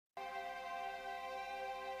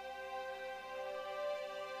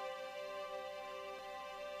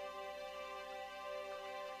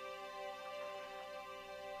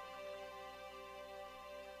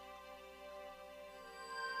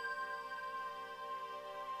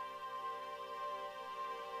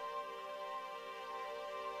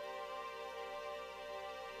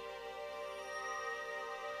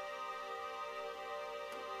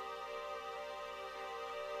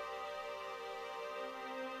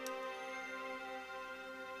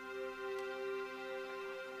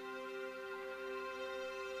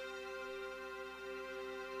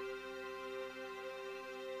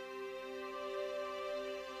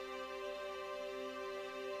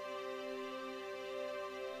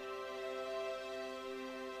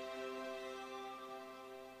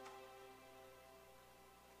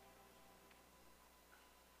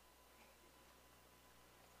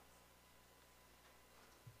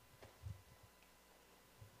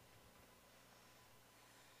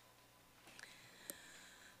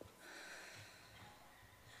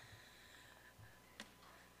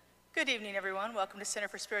Good evening, everyone. Welcome to Center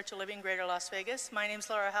for Spiritual Living, Greater Las Vegas. My name is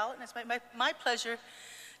Laura Howlett, and it's my pleasure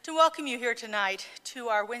to welcome you here tonight to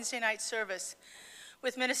our Wednesday night service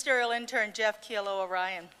with ministerial intern Jeff Kielo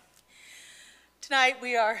Orion. Tonight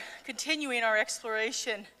we are continuing our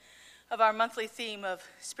exploration of our monthly theme of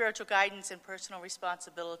spiritual guidance and personal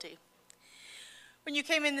responsibility. When you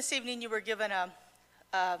came in this evening, you were given a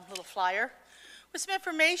little flyer with some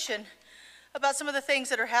information about some of the things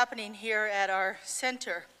that are happening here at our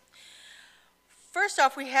center. First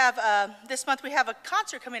off, we have, this month we have a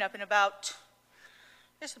concert coming up in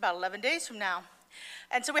just about 11 days from now.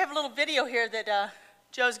 And so we have a little video here that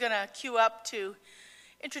Joe's gonna cue up to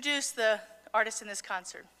introduce the artists in this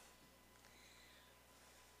concert.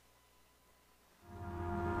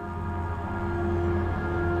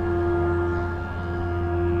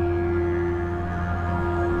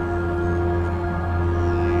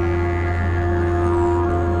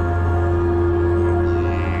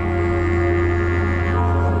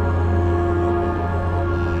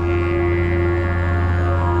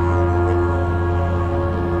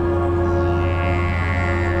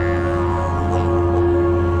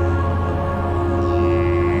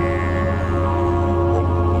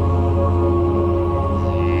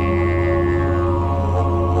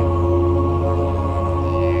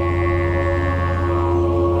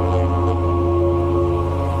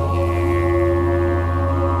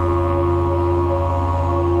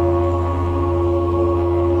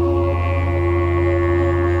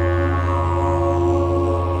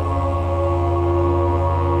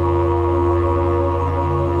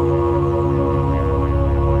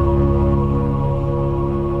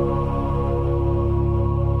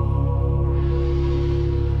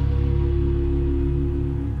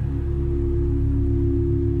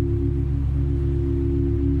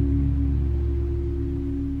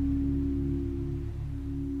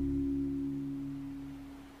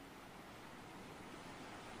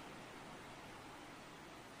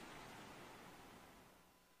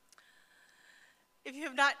 If you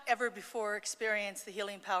have not ever before experienced the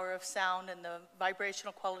healing power of sound and the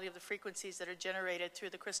vibrational quality of the frequencies that are generated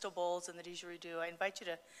through the crystal bowls and the didgeridoo, I invite you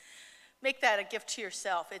to make that a gift to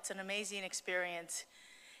yourself. It's an amazing experience,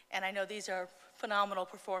 and I know these are phenomenal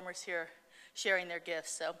performers here sharing their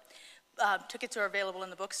gifts. So tickets are available in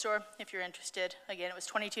the bookstore if you're interested. Again, it was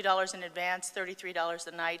 $22 in advance, $33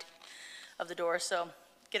 the night of the door, so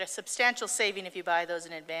get a substantial saving if you buy those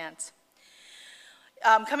in advance.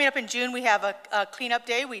 Coming up in June, we have a cleanup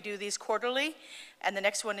day. We do these quarterly, and the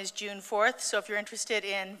next one is June 4th. So if you're interested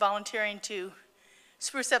in volunteering to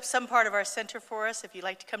spruce up some part of our center for us, if you'd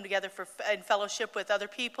like to come together in fellowship with other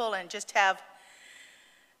people and just have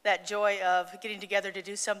that joy of getting together to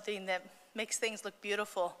do something that makes things look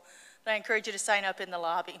beautiful, then I encourage you to sign up in the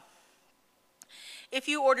lobby. If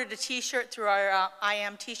you ordered a t-shirt through our I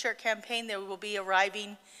Am t-shirt campaign, they will be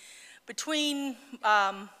arriving between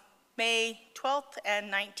May 12th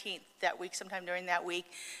and 19th that week, sometime during that week.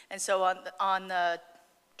 And so on the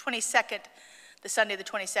 22nd, the Sunday the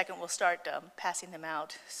 22nd, we'll start passing them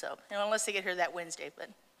out. So, unless they get here that Wednesday, but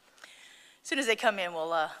as soon as they come in,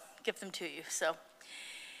 we'll give them to you. So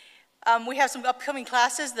we have some upcoming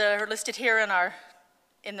classes that are listed here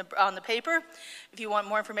on the paper. If you want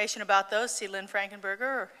more information about those, see Lynn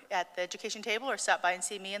Frankenberger at the education table or stop by and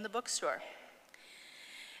see me in the bookstore.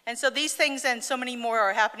 And so these things and so many more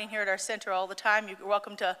are happening here at our center all the time. You're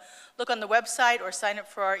welcome to look on the website or sign up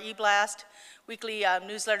for our e-blast weekly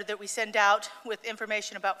newsletter that we send out with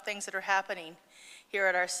information about things that are happening here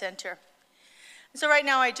at our center. And so right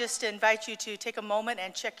now I just invite you to take a moment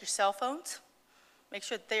and check your cell phones. Make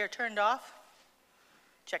sure that they are turned off.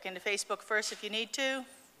 Check into Facebook first if you need to,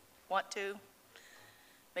 want to.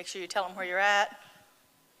 Make sure you tell them where you're at.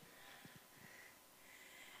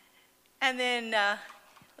 And then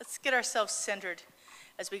let's get ourselves centered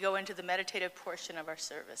as we go into the meditative portion of our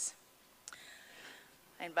service.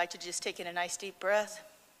 I invite you to just take in a nice deep breath.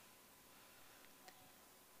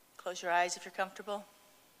 Close your eyes if you're comfortable.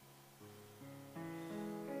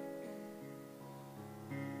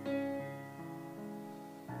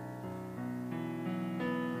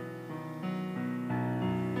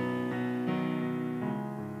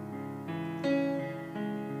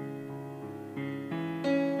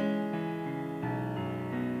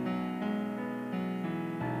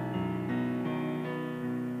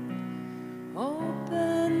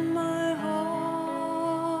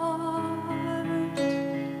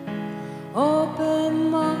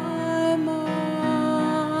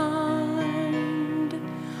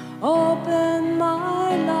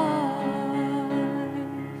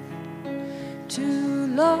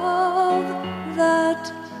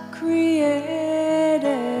 that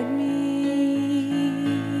created me.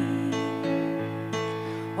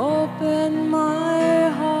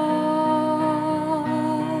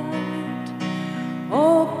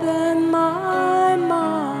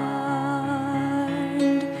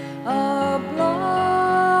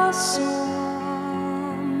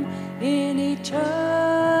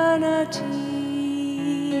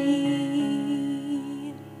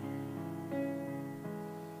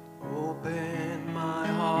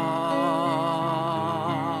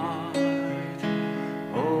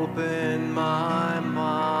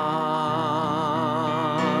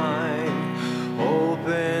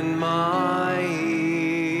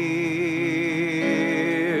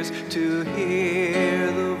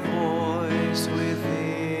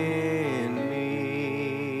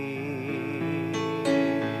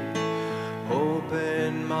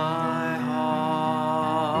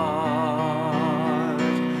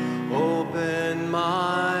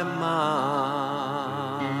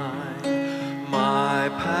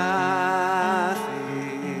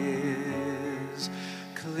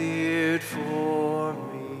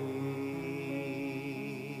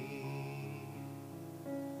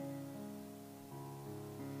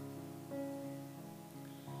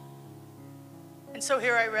 And so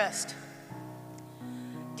here I rest,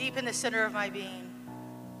 deep in the center of my being.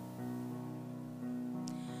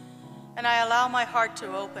 And I allow my heart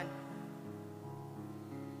to open,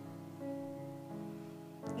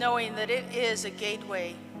 knowing that it is a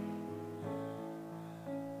gateway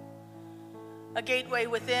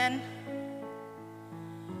within,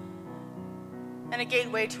 and a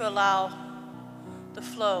gateway to allow the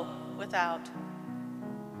flow without.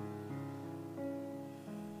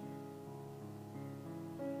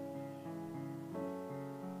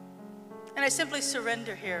 And I simply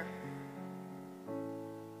surrender here.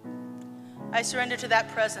 I surrender to that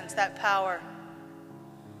presence, that power,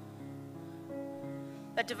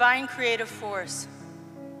 that divine creative force,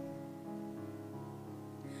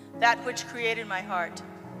 that which created my heart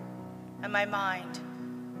and my mind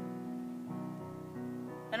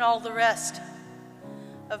and all the rest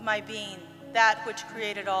of my being, that which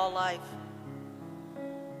created all life,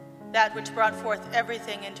 that which brought forth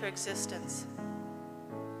everything into existence.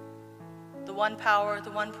 The one power, the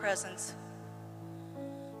one presence,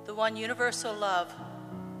 the one universal love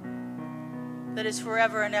that is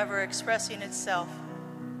forever and ever expressing itself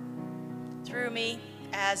through me,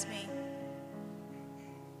 as me.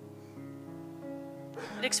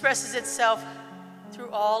 It expresses itself through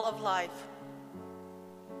all of life,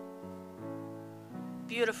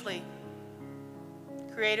 beautifully,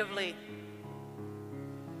 creatively.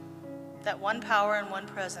 That one power and one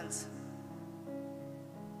presence.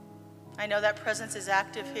 I know that presence is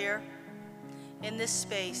active here, in this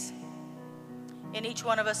space, in each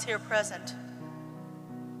one of us here present.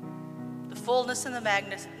 The fullness and the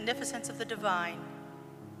magnificence of the divine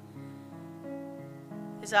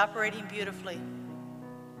is operating beautifully,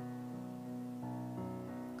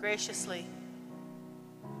 graciously,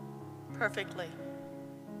 perfectly.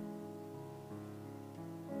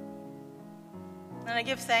 And I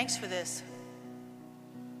give thanks for this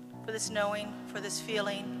knowing, for this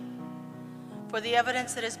feeling, for the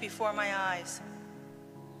evidence that is before my eyes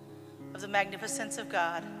of the magnificence of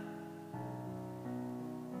God.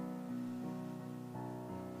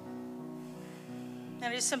 And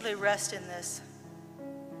I just simply rest in this,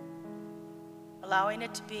 allowing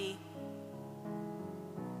it to be,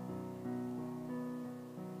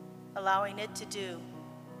 allowing it to do.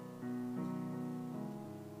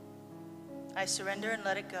 I surrender and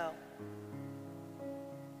let it go.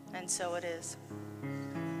 And so it is.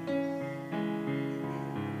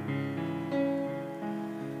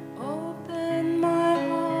 Open my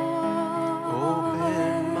heart.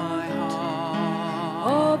 Open my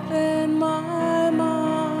heart. Open my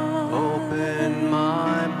mind. Open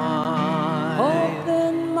my mind.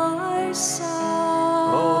 Open my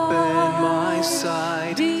sight. Open my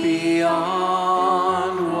sight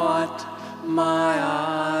beyond what my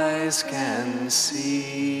eyes can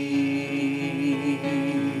see.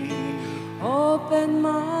 Open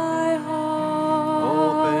my heart.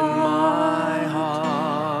 Open my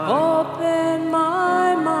heart. Open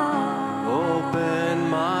my mind. Open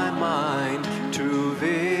my mind. True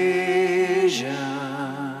vision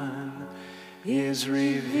is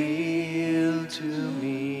revealed to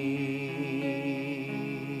me.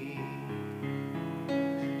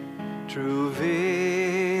 True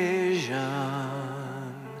vision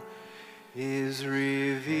is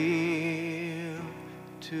revealed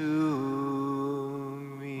to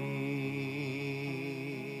me.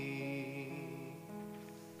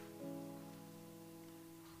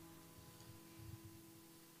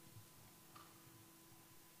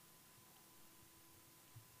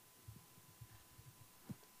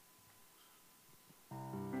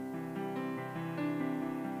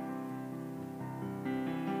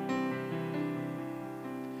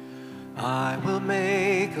 I will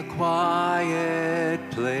make a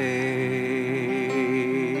quiet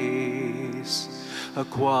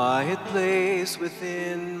place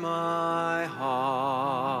within my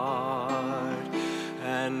heart,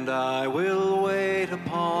 and I will wait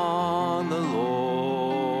upon the Lord,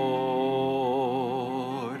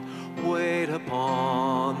 wait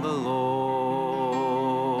upon the Lord.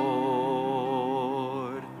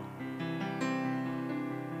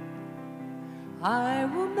 I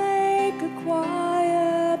will make a quiet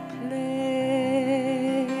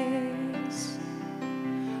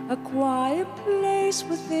place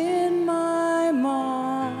within my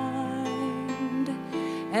mind,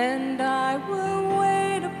 and I will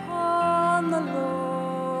wait upon the Lord,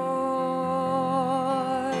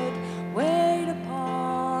 wait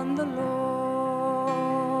upon the Lord.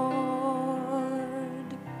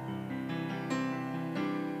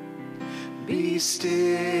 Be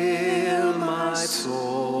still, my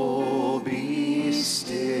soul, be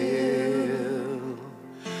still.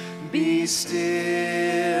 Be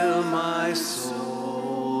still, my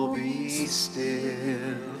soul, be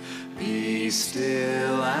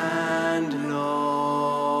still and know.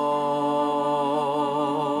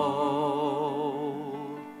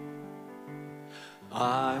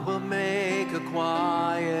 I will make a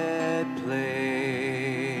quiet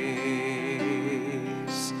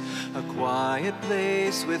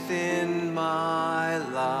place within my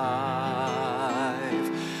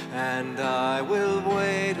life, and I will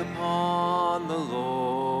wait upon the Lord,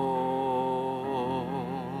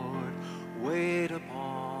 wait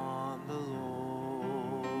upon the Lord.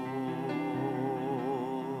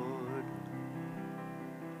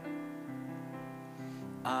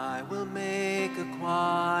 I will make a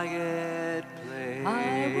quiet place.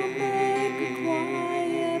 I will make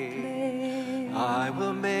a quiet place. I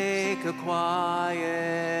will make a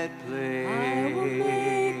quiet place.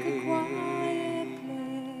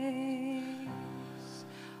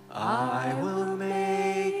 I will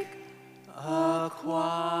make a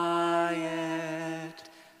quiet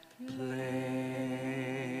place.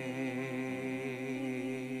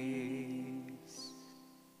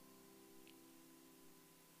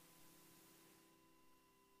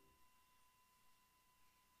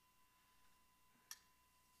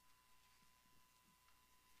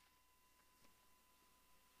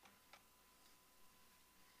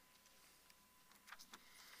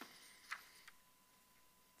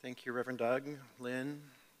 Thank you, Reverend Doug, Lynn,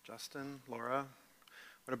 Justin, Laura.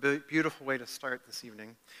 What a beautiful way to start this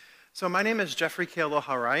evening. So my name is Jeffrey K.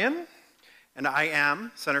 Aloha Ryan, and I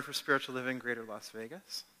am Center for Spiritual Living, Greater Las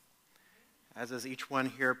Vegas, as is each one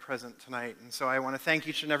here present tonight. And so I want to thank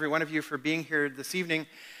each and every one of you for being here this evening.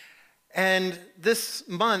 And this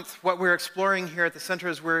month, what we're exploring here at the center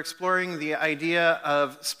is we're exploring the idea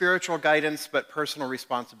of spiritual guidance but personal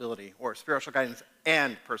responsibility, or spiritual guidance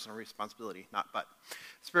and personal responsibility, not but.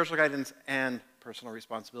 Spiritual guidance and personal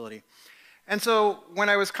responsibility. And so when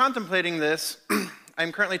I was contemplating this,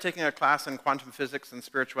 I'm currently taking a class in quantum physics and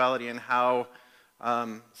spirituality and how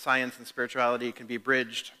science and spirituality can be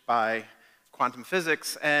bridged by quantum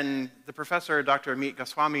physics. And the professor, Dr. Amit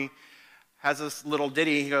Goswami, has this little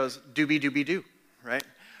ditty. He goes, doobie doobie doo, right?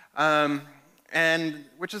 And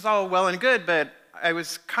which is all well and good, but I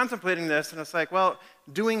was contemplating this and it's like, well,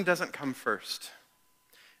 doing doesn't come first.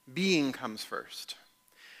 Being comes first.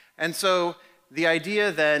 And so the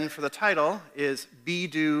idea then for the title is be,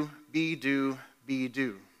 do, be, do, be,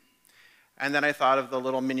 do. And then I thought of the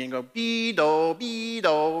little minion go, be, do, be,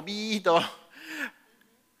 do, be, do.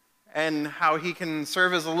 And how he can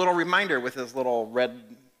serve as a little reminder with his little red,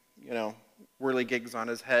 whirligigs on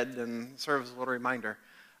his head and serve as a little reminder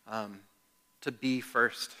to be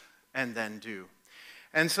first and then do.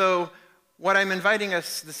 And so what I'm inviting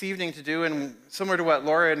us this evening to do, and similar to what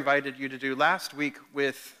Laura invited you to do last week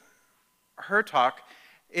with her talk,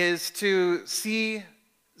 is to see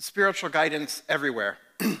spiritual guidance everywhere,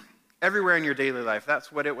 everywhere in your daily life.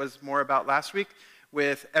 That's what it was more about last week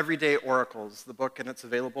with Everyday Oracles, the book, and it's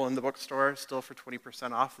available in the bookstore still for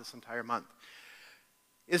 20% off this entire month,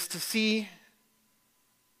 is to see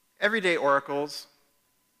everyday oracles,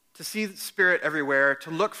 to see the Spirit everywhere, to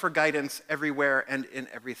look for guidance everywhere and in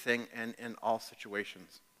everything and in all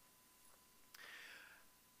situations.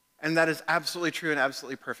 And that is absolutely true and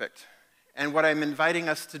absolutely perfect. And what I'm inviting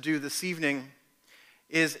us to do this evening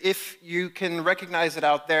is if you can recognize it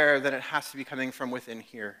out there, then it has to be coming from within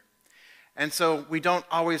here. And so we don't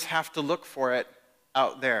always have to look for it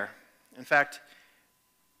out there. In fact,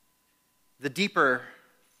 the deeper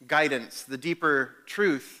guidance, the deeper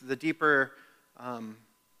truth, the deeper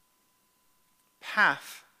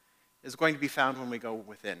path is going to be found when we go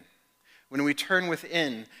within. When we turn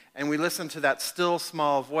within and we listen to that still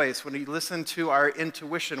small voice, when we listen to our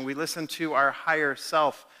intuition, we listen to our higher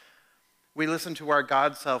self, we listen to our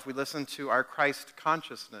God self, we listen to our Christ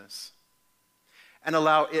consciousness, and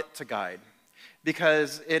allow it to guide.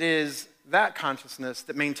 Because it is that consciousness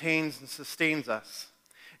that maintains and sustains us.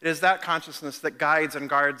 It is that consciousness that guides and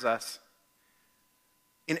guards us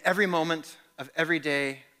in every moment of every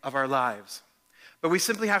day of our lives. But we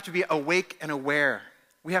simply have to be awake and aware.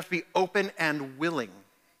 We have to be open and willing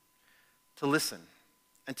to listen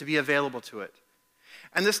and to be available to it.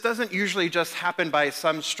 And this doesn't usually just happen by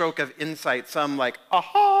some stroke of insight, some like,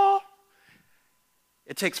 aha!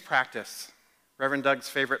 It takes practice. Reverend Doug's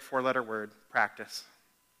favorite four-letter word, practice.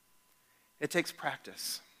 It takes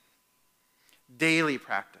practice. Daily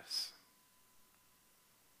practice.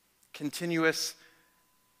 Continuous,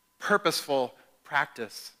 purposeful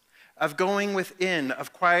practice of going within,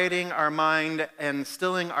 of quieting our mind and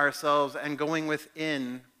stilling ourselves and going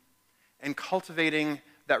within and cultivating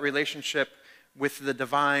that relationship with the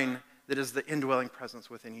divine that is the indwelling presence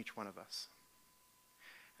within each one of us.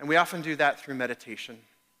 And we often do that through meditation,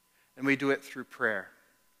 and we do it through prayer.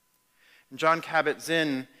 And John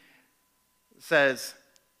Kabat-Zinn says,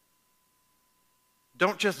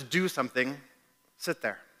 don't just do something, sit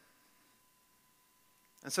there.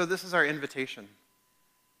 And so this is our invitation.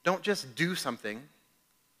 Don't just do something,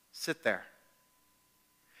 sit there.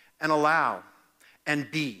 And allow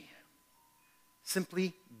and be.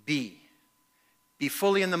 Simply be. Be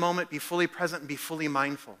fully in the moment, be fully present, and be fully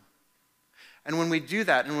mindful. And when we do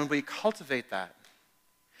that, and when we cultivate that,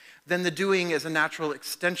 then the doing is a natural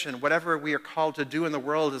extension. Whatever we are called to do in the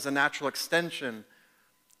world is a natural extension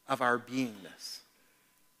of our beingness,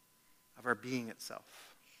 of our being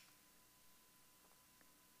itself.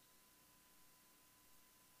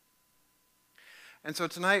 And so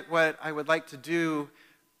tonight, what I would like to do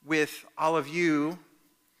with all of you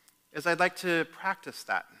is I'd like to practice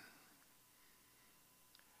that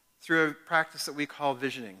through a practice that we call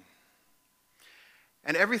visioning.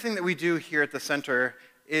 And everything that we do here at the center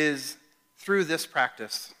is through this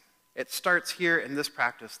practice. It starts here in this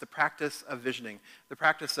practice, the practice of visioning, the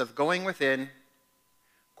practice of going within,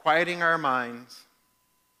 quieting our minds,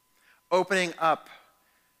 opening up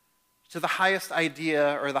to the highest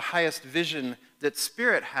idea or the highest vision that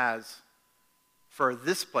Spirit has for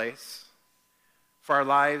this place, for our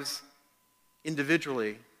lives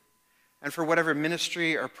individually, and for whatever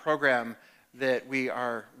ministry or program that we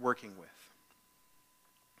are working with.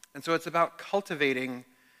 And so it's about cultivating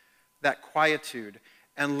that quietude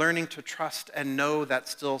and learning to trust and know that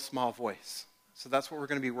still small voice. So that's what we're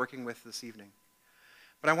going to be working with this evening.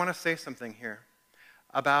 But I want to say something here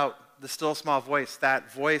about the still small voice, that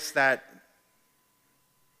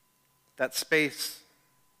space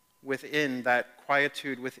within, that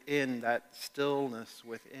quietude within, that stillness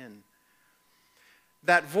within.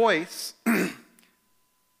 That voice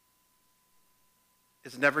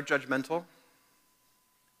is never judgmental.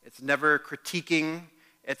 It's never critiquing.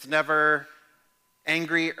 It's never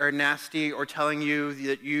angry or nasty or telling you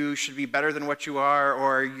that you should be better than what you are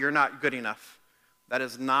or you're not good enough. That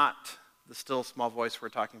is not the still small voice we're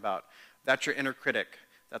talking about. That's your inner critic.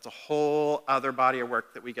 That's a whole other body of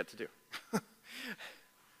work that we get to do.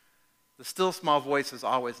 The still small voice is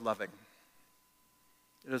always loving.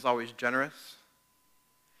 It is always generous.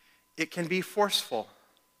 It can be forceful.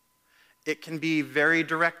 It can be very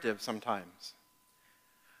directive sometimes.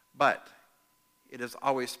 But it is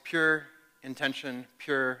always pure intention,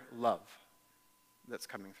 pure love that's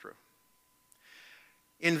coming through.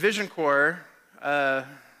 In Vision Corps,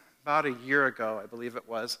 about a year ago, I believe it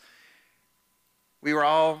was, we were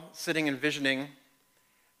all sitting and visioning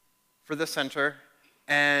for the center,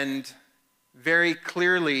 and very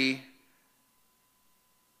clearly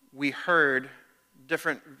we heard,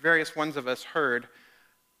 various ones of us heard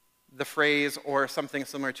the phrase or something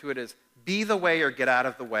similar to it is, be the way or get out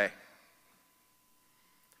of the way.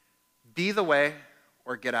 Be the way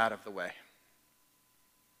or get out of the way.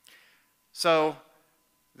 So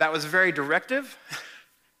that was very directive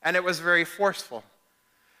and it was very forceful,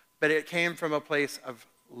 but it came from a place of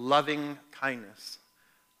loving kindness,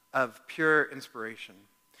 of pure inspiration.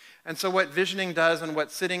 And so what visioning does and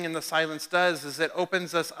what sitting in the silence does is it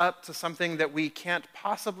opens us up to something that we can't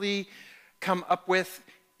possibly come up with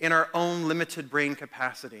in our own limited brain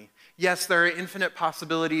capacity. Yes, there are infinite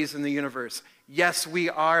possibilities in the universe. Yes, we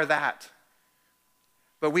are that.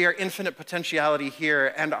 But we are infinite potentiality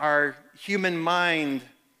here, and our human mind,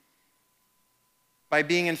 by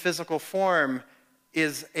being in physical form,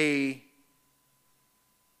 is a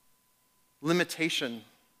limitation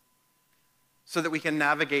so that we can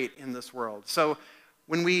navigate in this world. So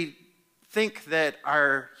when we think that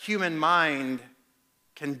our human mind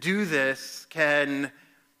can do this,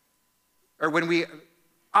 or when we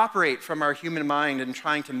operate from our human mind and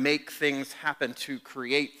trying to make things happen, to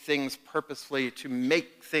create things purposefully, to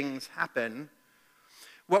make things happen,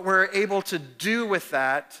 what we're able to do with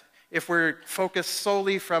that, if we're focused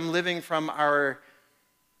solely from living from our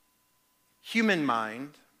human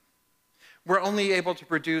mind, we're only able to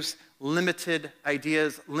produce limited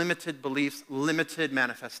ideas, limited beliefs, limited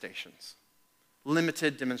manifestations,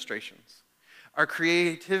 limited demonstrations. Our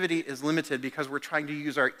creativity is limited because we're trying to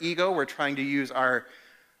use our ego, we're trying to use our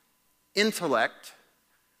intellect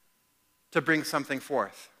to bring something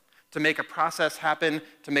forth, to make a process happen,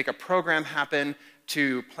 to make a program happen,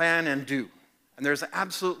 to plan and do. And there's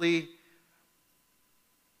absolutely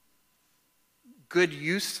good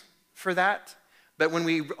use for that, but when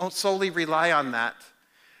we solely rely on that,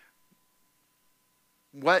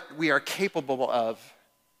 what we are capable of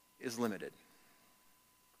is limited.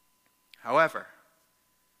 However,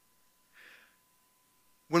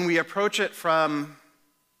 when we approach it from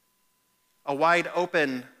a wide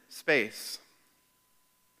open space,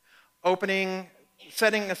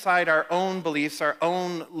 setting aside our own beliefs, our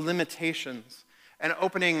own limitations, and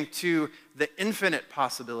opening to the infinite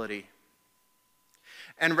possibility,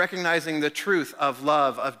 and recognizing the truth of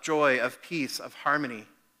love, of joy, of peace, of harmony,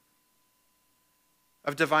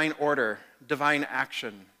 of divine order, divine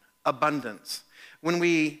action, abundance. When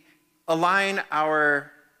we align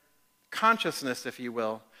our consciousness, if you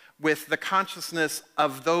will, with the consciousness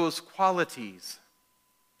of those qualities,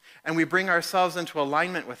 and we bring ourselves into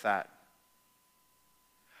alignment with that,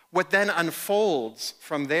 what then unfolds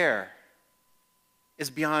from there is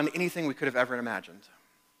beyond anything we could have ever imagined.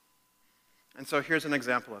 And so here's an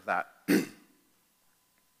example of that.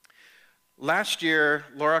 Last year,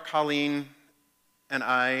 Laura, Colleen, and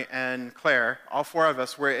I, and Claire, all four of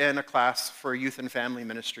us were in a class for youth and family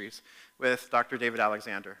ministries with Dr. David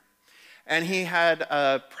Alexander. And he had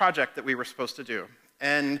a project that we were supposed to do.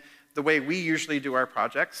 And the way we usually do our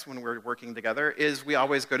projects when we're working together is we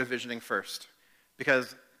always go to visioning first,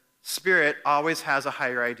 because Spirit always has a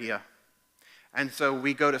higher idea. And so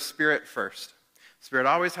we go to Spirit first. Spirit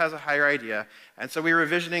always has a higher idea. And so we were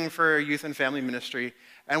visioning for youth and family ministry.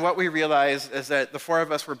 And what we realized is that the four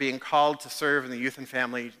of us were being called to serve in the youth and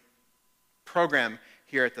family program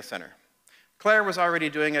here at the center. Claire was already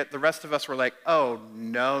doing it. The rest of us were like, oh,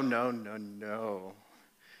 no, no, no, no.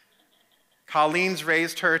 Colleen's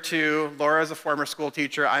raised her too. Laura's a former school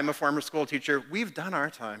teacher. I'm a former school teacher. We've done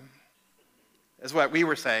our time, is what we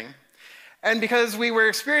were saying. And because we were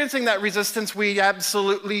experiencing that resistance, we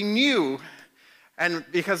absolutely knew. And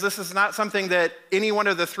because this is not something that any one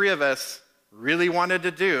of the three of us really wanted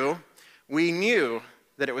to do, we knew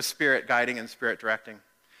that it was Spirit guiding and Spirit directing.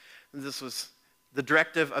 This was the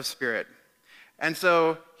directive of Spirit. And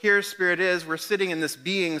so here Spirit is, we're sitting in this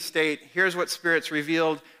being state, here's what Spirit's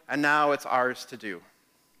revealed, and now it's ours to do.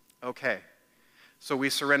 Okay, so we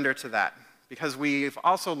surrender to that. Because we've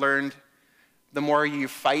also learned the more you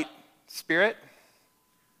fight Spirit,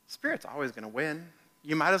 Spirit's always going to win.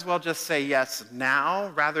 You might as well just say yes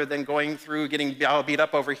now rather than going through getting all beat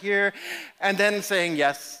up over here and then saying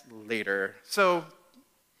yes later. So,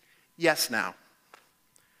 yes now.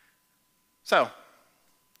 So,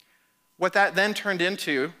 what that then turned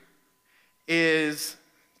into is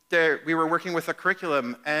we were working with a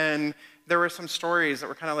curriculum, and there were some stories that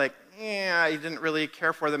were kind of like, I didn't really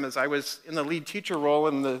care for them as I was in the lead teacher role,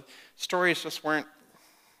 and the stories just weren't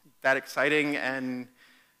that exciting and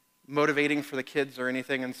motivating for the kids or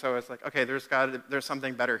anything. And so it's like, okay, there's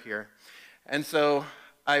something better here. And so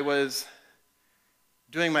I was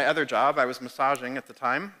doing my other job. I was massaging at the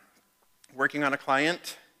time, working on a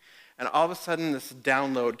client, and all of a sudden this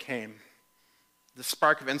download came. The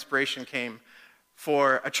spark of inspiration came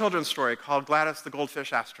for a children's story called Gladys the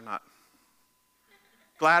Goldfish Astronaut.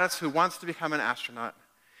 Gladys, who wants to become an astronaut.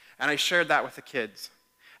 And I shared that with the kids.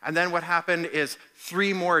 And then what happened is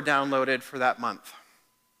 3 more downloaded for that month.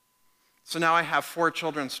 So now I have 4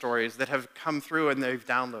 children's stories that have come through and they've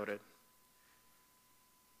downloaded.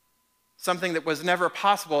 Something that was never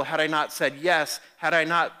possible had I not said yes, had I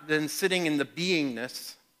not been sitting in the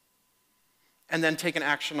beingness and then taken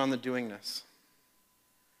action on the doingness.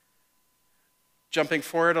 Jumping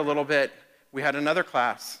forward a little bit, we had another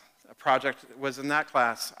class. A project was in that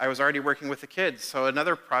class. I was already working with the kids, so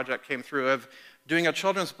another project came through of doing a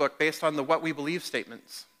children's book based on the what we believe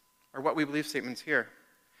statements, or what we believe statements here.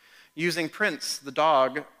 Using Prince, the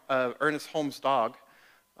dog, Ernest Holmes' dog,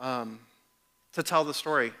 to tell the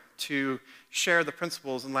story, to share the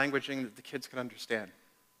principles and languaging that the kids could understand.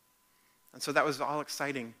 And so that was all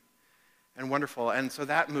exciting and wonderful, and so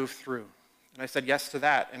that moved through. And I said yes to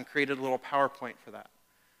that and created a little PowerPoint for that.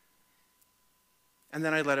 And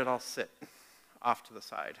then I let it all sit off to the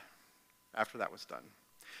side after that was done.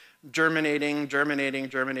 Germinating, germinating,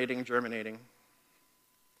 germinating, germinating.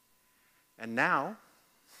 And now,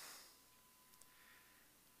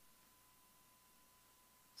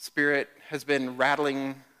 Spirit has been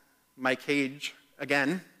rattling my cage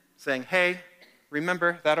again, saying, hey,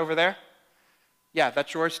 remember that over there? Yeah,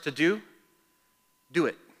 that's yours to do. Do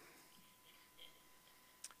it.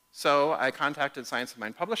 So I contacted Science of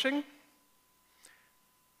Mind Publishing,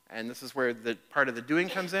 and this is where the part of the doing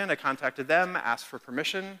comes in. I contacted them, asked for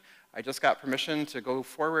permission. I just got permission to go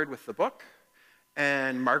forward with the book,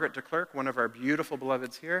 and Margaret DeClercq, one of our beautiful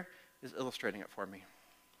beloveds here, is illustrating it for me.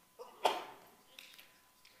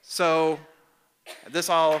 So this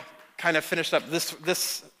all kind of finished up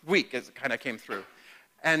this week as it kind of came through.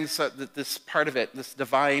 And so this part of it, this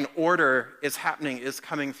divine order is happening, is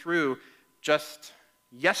coming through. Just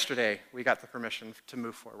yesterday, we got the permission to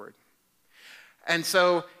move forward. And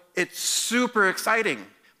so it's super exciting,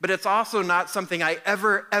 but it's also not something I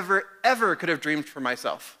ever could have dreamed for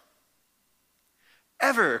myself.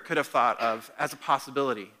 Ever could have thought of as a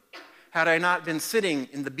possibility had I not been sitting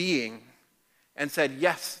in the being and said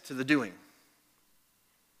yes to the doing.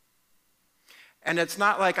 And it's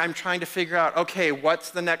not like I'm trying to figure out, okay, what's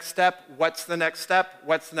the next step? What's the next step?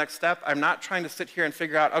 What's the next step? I'm not trying to sit here and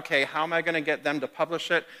figure out, okay, how am I going to get them to publish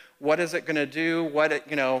it? What is it going to do?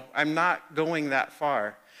 I'm not going that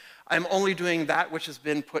far. I'm only doing that which has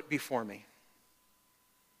been put before me.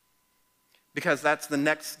 Because that's the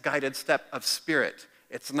next guided step of spirit.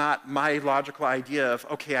 It's not my logical idea of,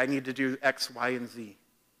 okay, I need to do X, Y, and Z.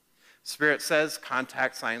 Spirit says,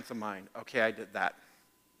 contact science of mind. Okay, I did that.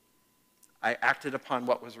 I acted upon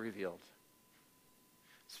what was revealed.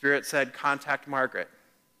 Spirit said, contact Margaret.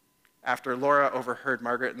 After Laura overheard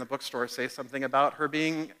Margaret in the bookstore say something about her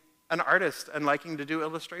being an artist and liking to do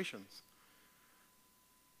illustrations.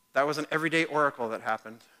 That was an everyday oracle that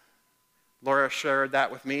happened. Laura shared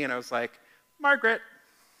that with me, and I was like, Margaret.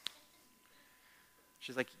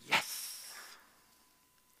 She's like, yes.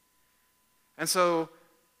 And so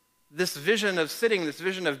this vision of sitting, this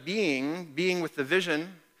vision of being with the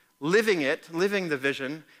vision, living the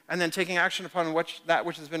vision, and then taking action upon that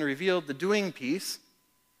which has been revealed, the doing piece,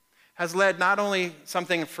 has led not only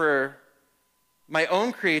something for my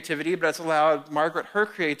own creativity, but it's allowed Margaret her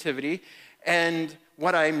creativity. And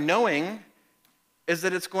what I'm knowing is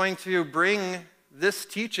that it's going to bring this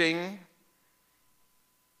teaching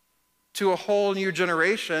to a whole new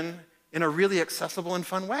generation in a really accessible and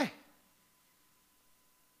fun way.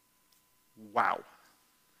 Wow.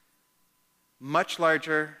 Much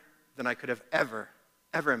larger than I could have ever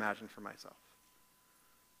imagined for myself.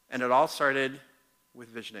 And it all started with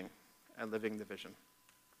visioning and living the vision.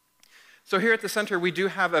 So here at the center, we do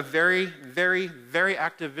have a very, very, very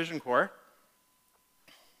active vision corps.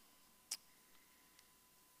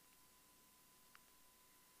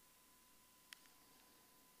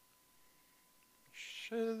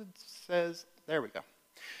 There we go.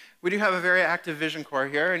 We do have a very active vision corps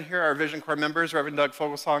here, and here are our vision corps members: Reverend Doug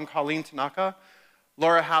Fogelsong, Colleen Tanaka,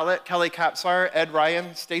 Laura Hallett, Kelly Kapsar, Ed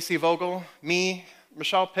Ryan, Stacy Vogel, me,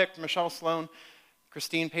 Michelle Pick, Michelle Sloan,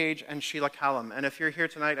 Christine Page, and Sheila Callum. And if you're here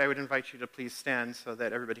tonight, I would invite you to please stand so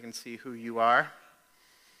that everybody can see who you are.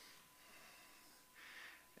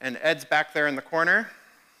 And Ed's back there in the corner,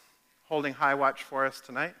 holding high watch for us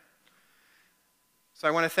tonight. So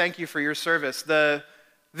I want to thank you for your service. The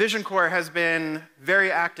Vision Corps has been very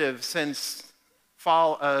active since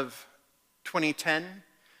fall of 2010.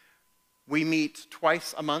 We meet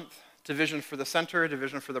twice a month to vision for the center, to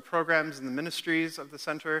vision for the programs and the ministries of the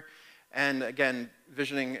center, and again,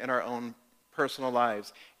 visioning in our own personal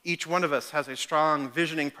lives. Each one of us has a strong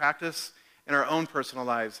visioning practice in our own personal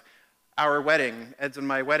lives. Our wedding, Ed's and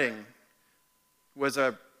my wedding, was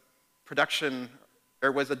a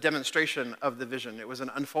demonstration of the vision. It was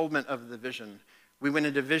an unfoldment of the vision. We went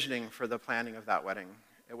into visioning for the planning of that wedding.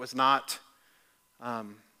 It was not,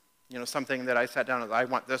 something that I sat down and I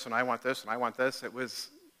want this and I want this and I want this. It was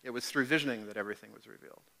through visioning that everything was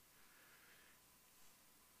revealed.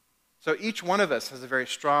 So each one of us has a very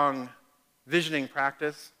strong visioning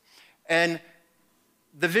practice. And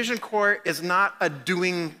the Vision Corps is not a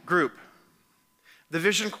doing group. The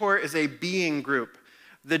Vision Corps is a being group.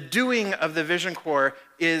 The doing of the Vision Corps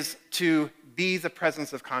is to be the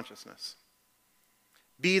presence of consciousness.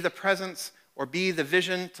 Be the presence or be the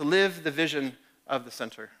vision, to live the vision of the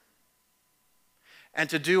center. And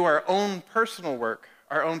to do our own personal work,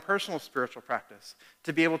 our own personal spiritual practice,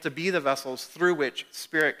 to be able to be the vessels through which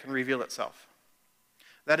Spirit can reveal itself.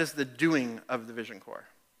 That is the doing of the Vision Corps.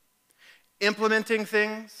 Implementing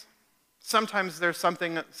things, sometimes there's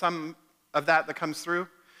some of that comes through,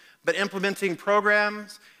 but implementing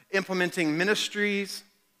programs, implementing ministries,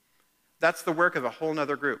 that's the work of a whole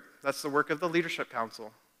other group. That's the work of the Leadership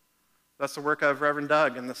Council. That's the work of Reverend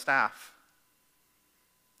Doug and the staff.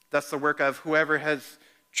 That's the work of whoever has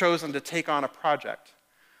chosen to take on a project.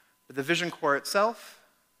 But the Vision Corps itself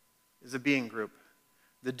is a being group.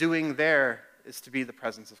 The doing there is to be the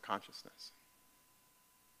presence of consciousness.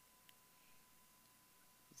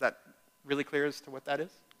 Is that really clear as to what that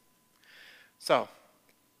is? So,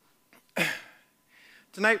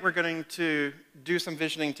 tonight we're going to do some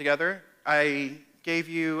visioning together. I gave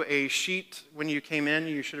you a sheet when you came in.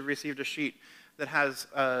 You should have received a sheet that has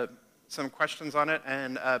some questions on it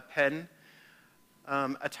and a pen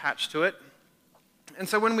attached to it. And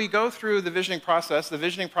so when we go through the visioning process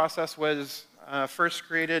was first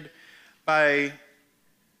created by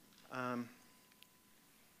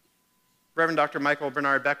Reverend Dr. Michael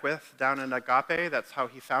Bernard Beckwith down in Agape. That's how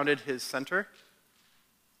he founded his center.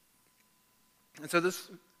 And so this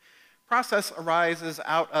process arises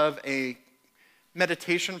out of a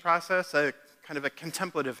meditation process, a kind of a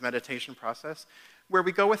contemplative meditation process, where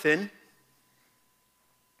we go within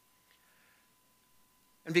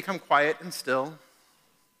and become quiet and still.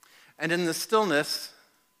 And in the stillness,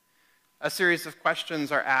 a series of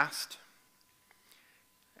questions are asked.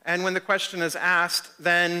 And when the question is asked,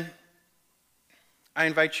 then I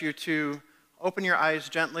invite you to open your eyes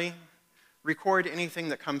gently, record anything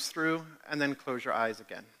that comes through, and then close your eyes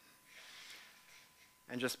again.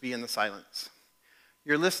 And just be in the silence.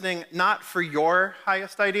 You're listening not for your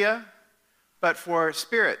highest idea, but for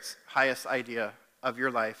Spirit's highest idea of your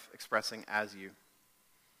life expressing as you.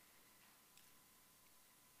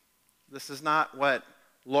 This is not what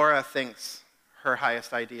Laura thinks her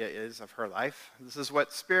highest idea is of her life. This is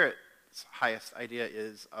what Spirit's highest idea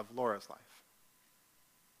is of Laura's life.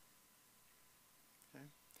 Okay?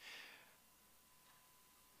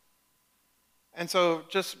 And so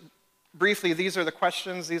just briefly, these are the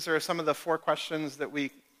questions. These are some of the 4 questions that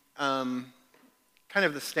we, kind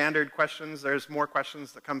of the standard questions. There's more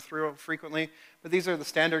questions that come through frequently, but these are the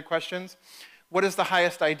standard questions. What is the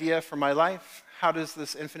highest idea for my life? How does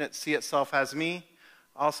this infinite see itself as me?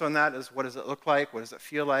 Also in that is, what does it look like? What does it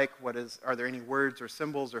feel like? Are there any words or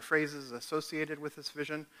symbols or phrases associated with this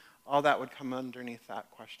vision? All that would come underneath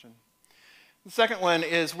that question. The second one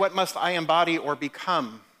is, what must I embody or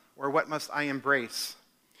become? Or what must I embrace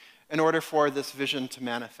in order for this vision to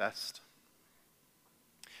manifest?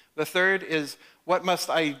 The third is, what must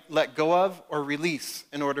I let go of or release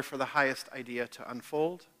in order for the highest idea to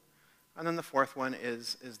unfold? And then the fourth one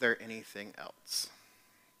is there anything else?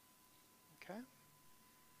 Okay?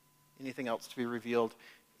 Anything else to be revealed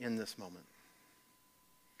in this moment?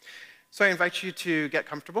 So I invite you to get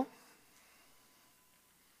comfortable.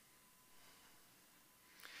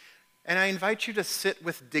 And I invite you to sit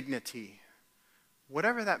with dignity,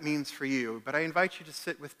 whatever that means for you, but I invite you to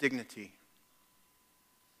sit with dignity.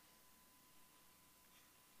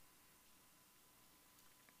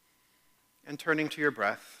 And turning to your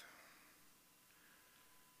breath,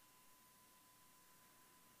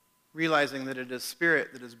 realizing that it is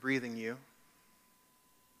Spirit that is breathing you.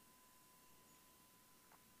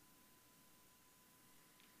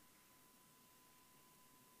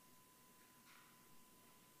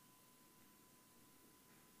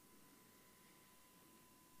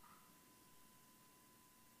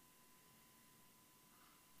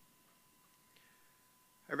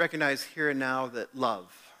 I recognize here and now that love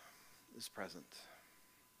is present.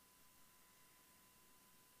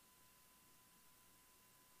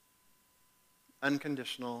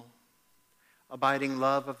 Unconditional, abiding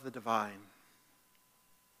love of the divine.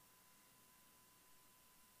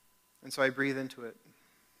 And so I breathe into it.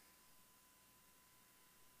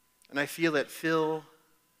 And I feel it fill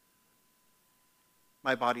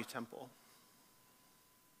my body temple.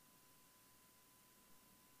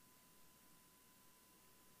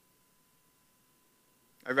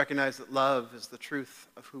 I recognize that love is the truth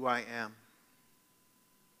of who I am.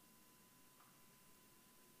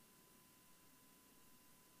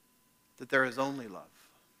 That there is only love.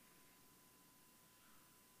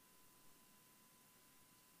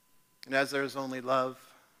 And as there is only love,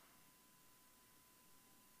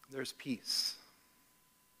 there's peace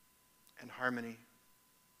and harmony.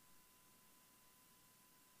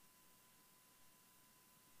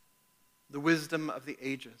 The wisdom of the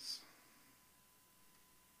ages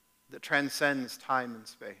that transcends time and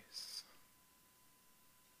space.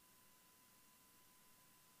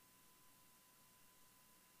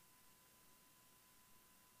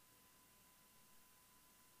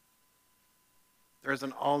 There is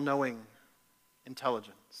an all-knowing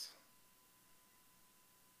intelligence,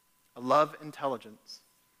 a love intelligence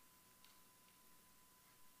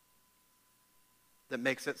that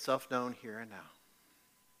makes itself known here and now.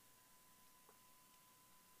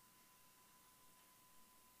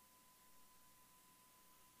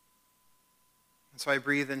 And so I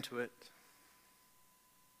breathe into it.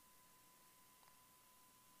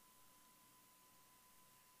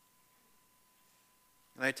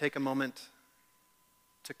 And I take a moment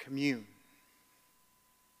to commune,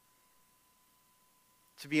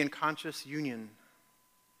 to be in conscious union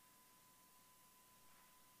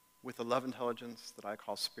with the love intelligence that I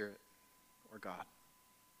call Spirit or God.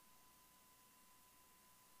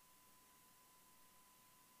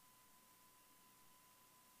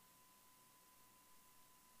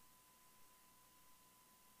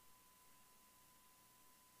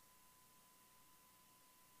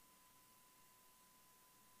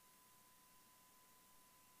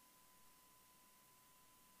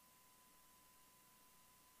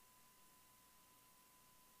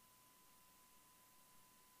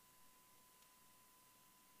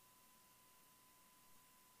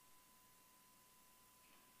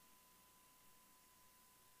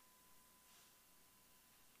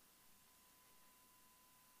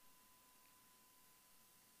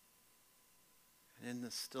 in the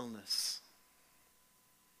stillness,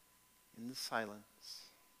 in the silence,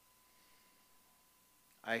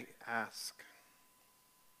 I ask,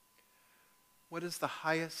 what is the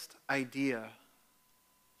highest idea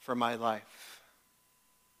for my life?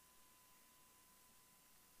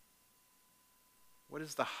 What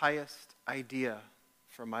is the highest idea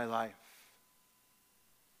for my life?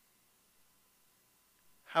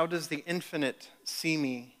 How does the infinite see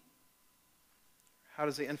me? How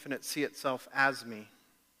does the infinite see itself as me?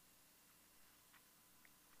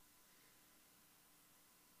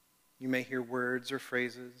 You may hear words or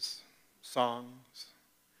phrases, songs.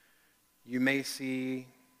 You may see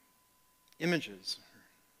images, or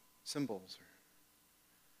symbols.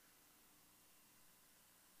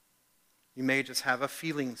 You may just have a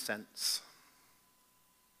feeling sense.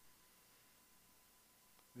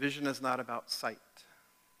 Vision is not about sight.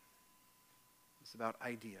 It's about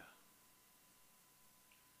idea.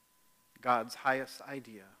 God's highest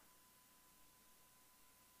idea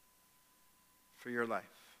for your life.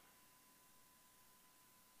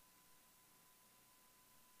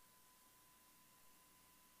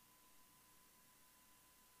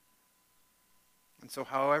 And so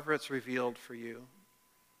however it's revealed for you,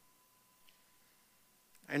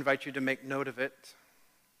 I invite you to make note of it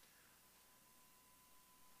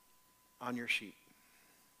on your sheet.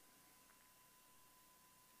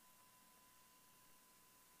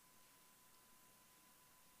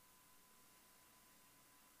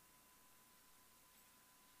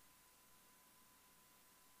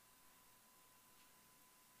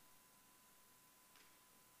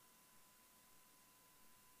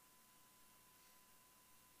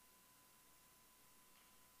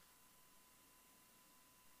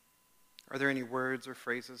 Are there any words or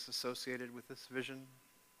phrases associated with this vision?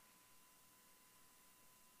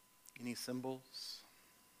 Any symbols?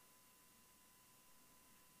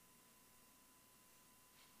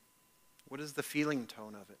 What is the feeling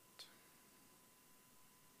tone of it?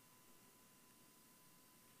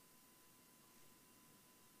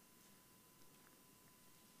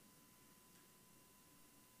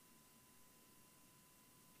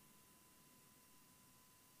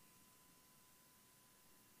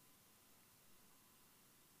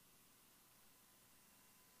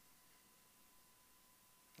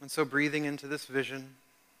 And so breathing into this vision,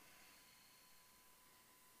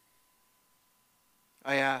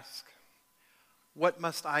 I ask, what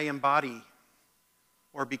must I embody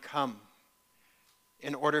or become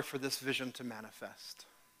in order for this vision to manifest?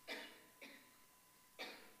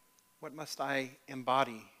 What must I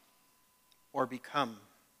embody or become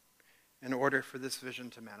in order for this vision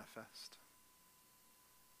to manifest?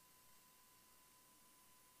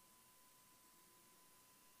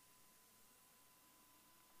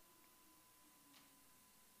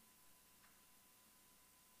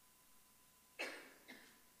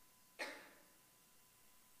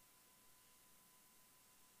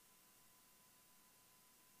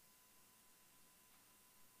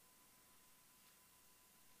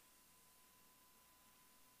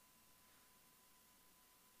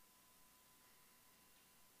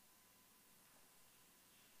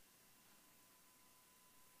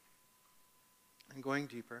 And going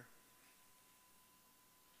deeper,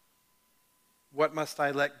 what must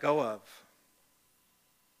I let go of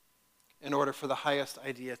in order for the highest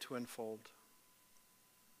idea to unfold?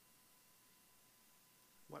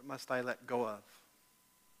 What must I let go of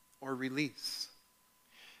or release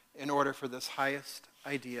in order for this highest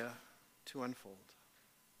idea to unfold?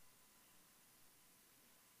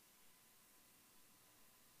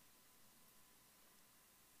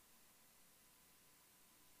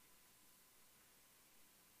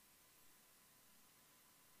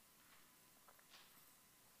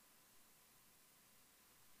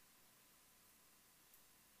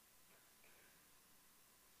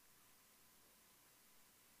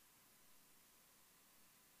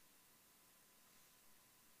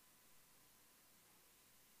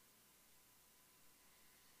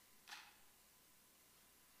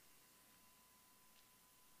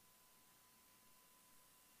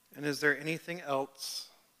 And is there anything else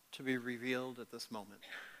to be revealed at this moment?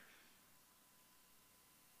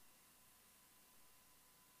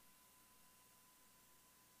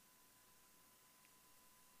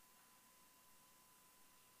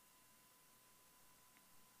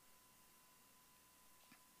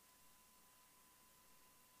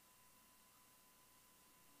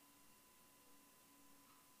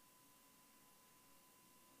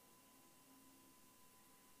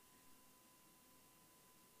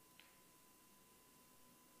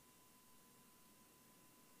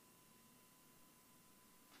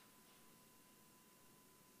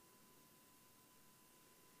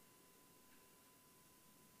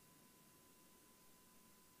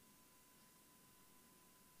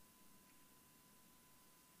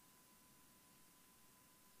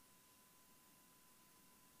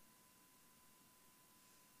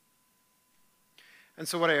 And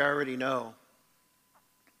so what I already know,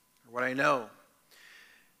 or what I know,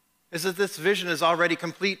 is that this vision is already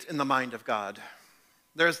complete in the mind of God.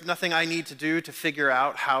 There's nothing I need to do to figure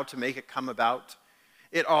out how to make it come about.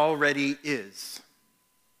 It already is.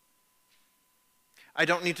 I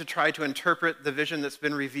don't need to try to interpret the vision that's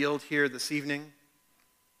been revealed here this evening.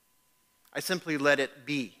 I simply let it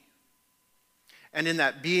be. And in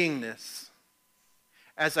that beingness,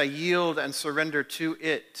 as I yield and surrender to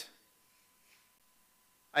it,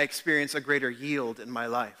 I experience a greater yield in my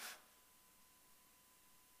life.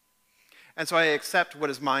 And so I accept what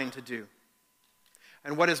is mine to do.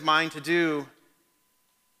 And what is mine to do,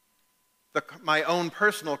 my own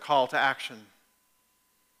personal call to action,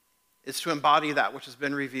 is to embody that which has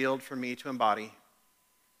been revealed for me to embody,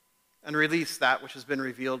 and release that which has been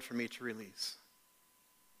revealed for me to release.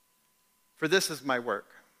 For this is my work.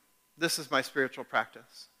 This is my spiritual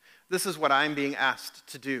practice. This is what I'm being asked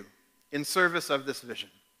to do in service of this vision.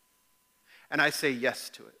 And I say yes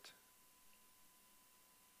to it.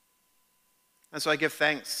 And so I give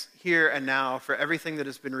thanks here and now for everything that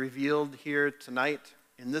has been revealed here tonight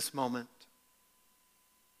in this moment.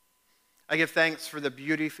 I give thanks for the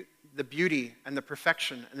beauty and the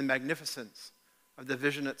perfection and the magnificence of the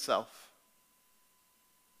vision itself.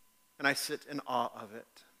 And I sit in awe of it.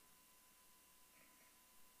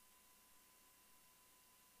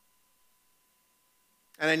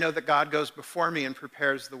 And I know that God goes before me and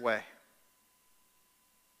prepares the way.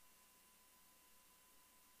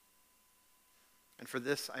 And for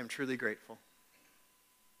this, I am truly grateful.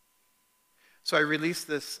 So I release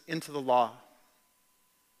this into the law,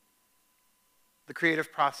 the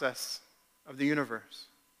creative process of the universe,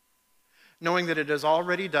 knowing that it is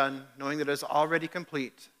already done, knowing that it is already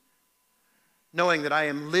complete, knowing that I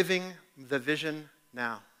am living the vision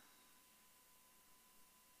now.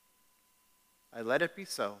 I let it be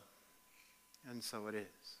so, and so it is.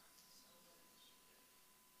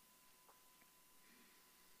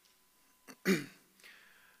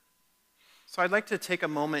 So I'd like to take a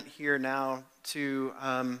moment here now to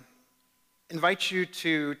invite you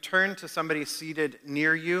to turn to somebody seated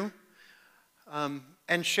near you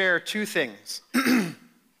and share two things.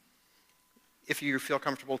 If you feel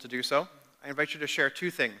comfortable to do so, I invite you to share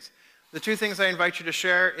two things. The two things I invite you to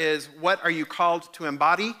share is, what are you called to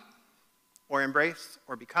embody or embrace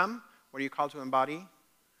or become? What are you called to embody?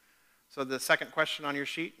 So the second question on your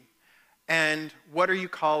sheet. And what are you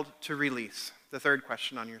called to release? The third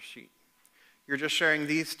question on your sheet. You're just sharing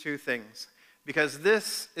these two things because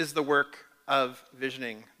this is the work of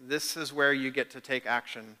visioning. This is where you get to take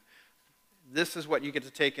action. This is what you get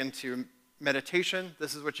to take into meditation.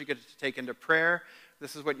 This is what you get to take into prayer.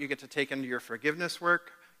 This is what you get to take into your forgiveness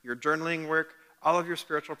work, your journaling work. All of your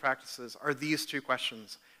spiritual practices are these two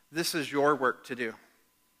questions. This is your work to do.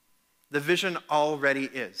 The vision already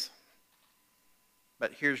is.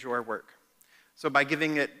 But here's your work. So by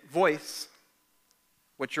giving it voice,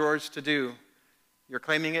 what's yours to do, you're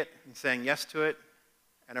claiming it and saying yes to it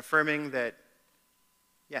and affirming that,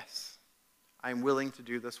 yes, I'm willing to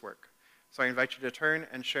do this work. So I invite you to turn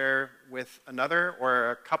and share with another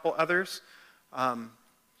or a couple others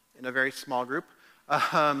in a very small group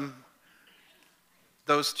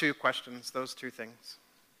those two questions, those two things.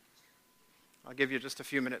 I'll give you just a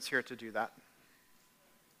few minutes here to do that.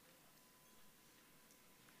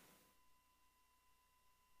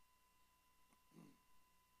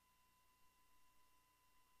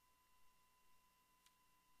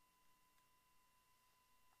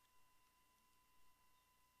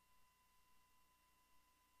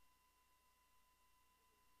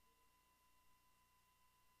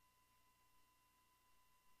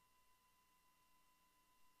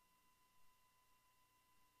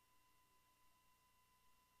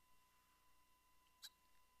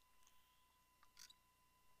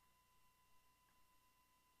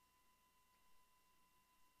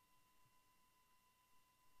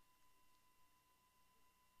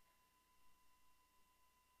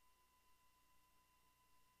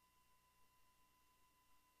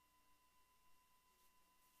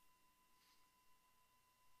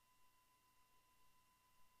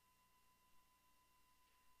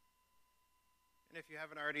 And if you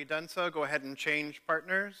haven't already done so, go ahead and change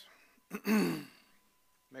partners.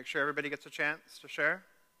 Make sure everybody gets a chance to share.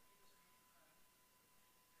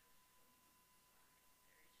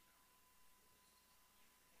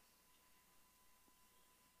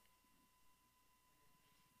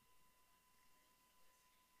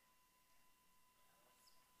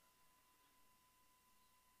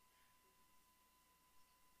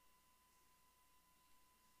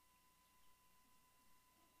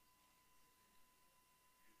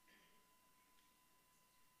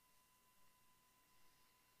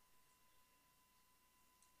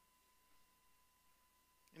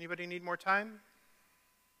 Anybody need more time?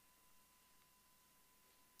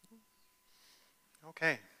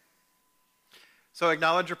 Okay. So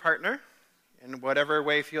acknowledge your partner in whatever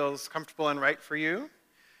way feels comfortable and right for you.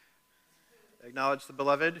 Acknowledge the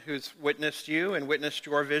beloved who's witnessed you and witnessed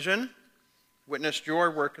your vision, witnessed your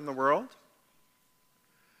work in the world.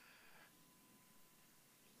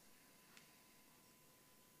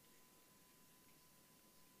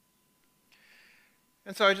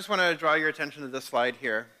 And so I just want to draw your attention to this slide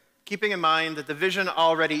here, keeping in mind that the vision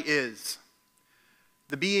already is.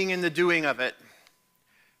 The being and the doing of it.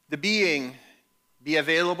 The being, be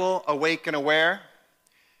available, awake, and aware.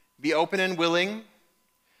 Be open and willing.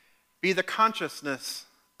 Be the consciousness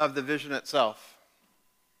of the vision itself.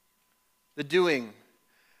 The doing,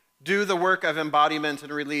 do the work of embodiment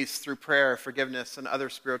and release through prayer, forgiveness, and other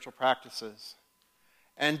spiritual practices.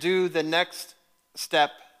 And do the next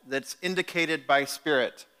step that's indicated by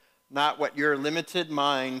Spirit, not what your limited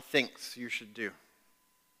mind thinks you should do.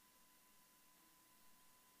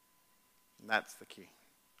 And that's the key.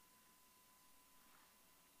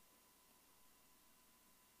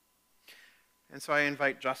 And so I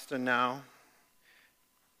invite Justin now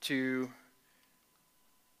to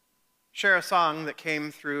share a song that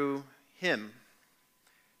came through him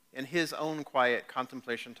in his own quiet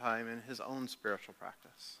contemplation time in his own spiritual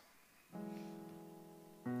practice.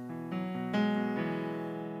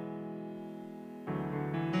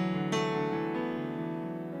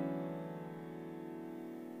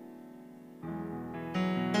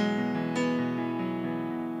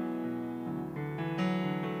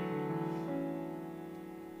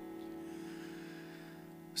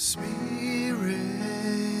 Spirit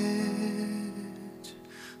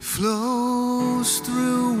flows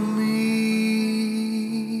through me.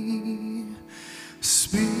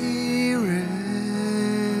 Spirit,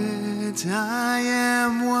 I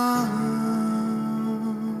am one.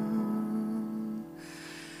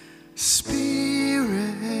 Spirit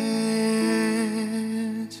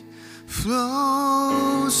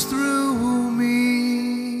flows through me.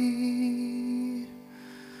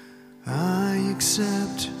 I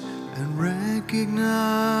accept and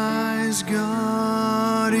recognize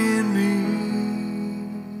God in me.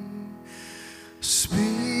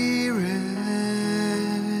 Spirit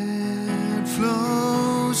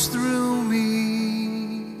flows through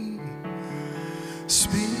me.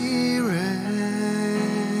 Spirit,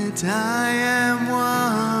 I am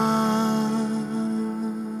one.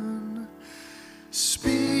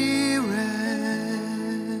 Spirit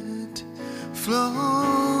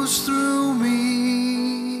flows through me.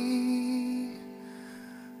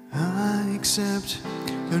 I accept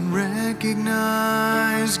and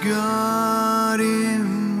recognize God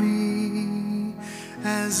in me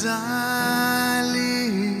as I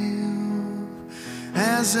live,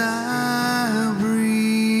 as I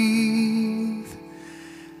breathe,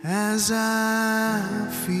 as I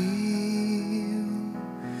feel,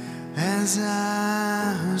 as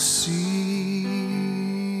I see.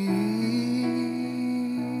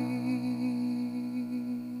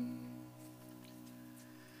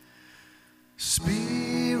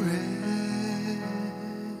 Spirit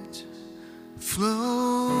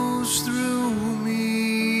flows through me.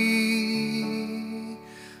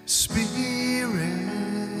 Spirit,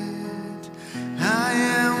 I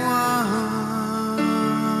am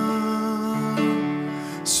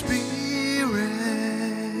one. Spirit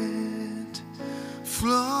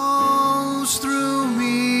flows through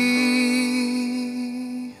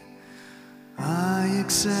me. I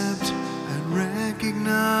accept and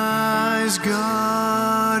recognize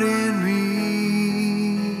God in me.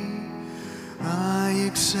 I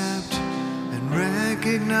accept and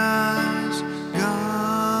recognize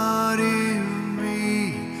God in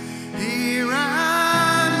me. Here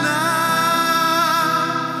and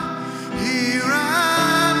now, here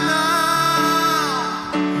and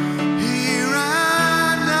now, here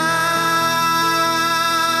and now,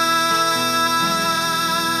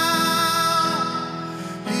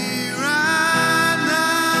 here and now.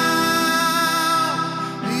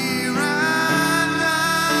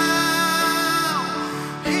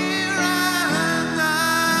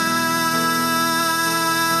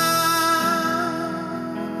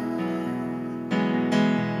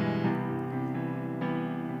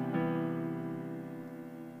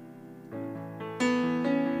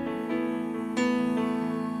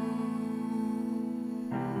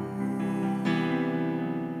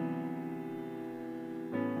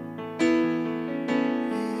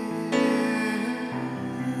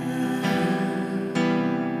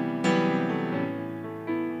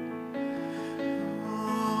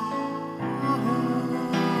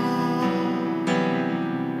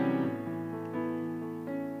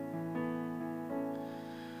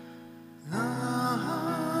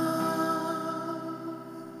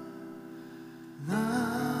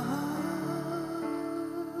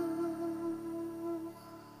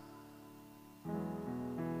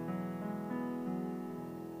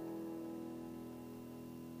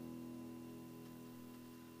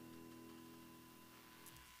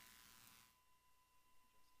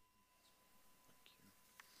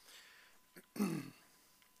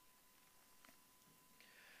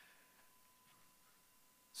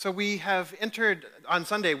 So on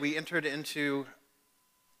Sunday, we entered into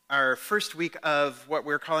our first week of what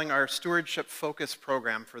we're calling our Stewardship Focus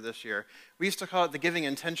program for this year. We used to call it the Giving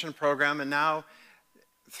Intention program, and now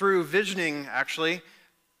through visioning, actually,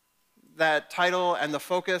 that title and the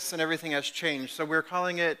focus and everything has changed. So we're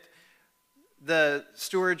calling it the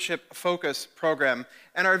Stewardship Focus program.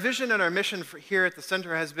 And our vision and our mission here at the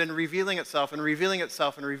center has been revealing itself and revealing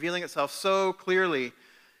itself and revealing itself so clearly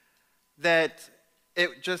that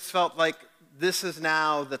it just felt like this is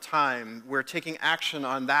now the time. We're taking action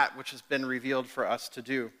on that which has been revealed for us to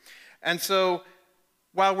do. And so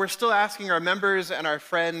while we're still asking our members and our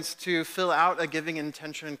friends to fill out a giving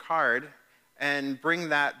intention card and bring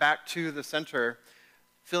that back to the center,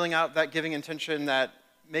 filling out that giving intention,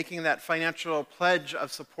 making that financial pledge of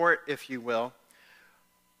support, if you will,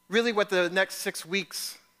 really what the next 6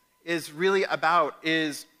 weeks is really about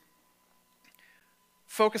is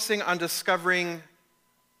focusing on discovering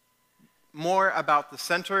more about the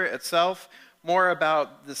center itself, more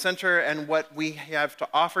about the center and what we have to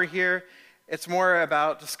offer here. It's more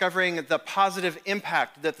about discovering the positive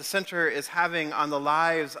impact that the center is having on the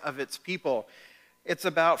lives of its people. It's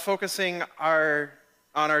about focusing on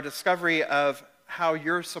our discovery of how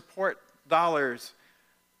your support dollars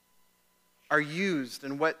are used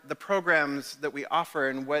and what the programs that we offer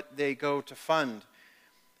and what they go to fund.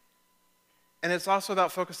 And it's also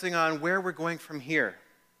about focusing on where we're going from here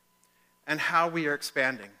and how we are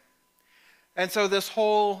expanding. And so this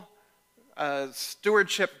whole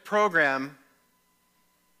stewardship program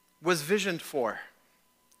was visioned for.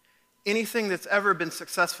 Anything that's ever been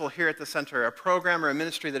successful here at the center, a program or a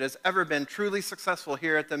ministry that has ever been truly successful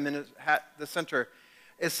here at the center,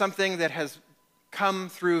 is something that has come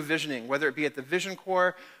through visioning, whether it be at the Vision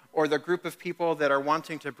Corps or the group of people that are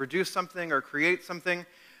wanting to produce something or create something,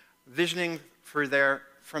 visioning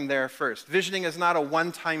from there first. Visioning is not a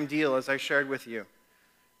one-time deal, as I shared with you.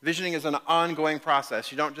 Visioning is an ongoing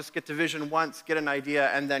process. You don't just get to vision once, get an idea,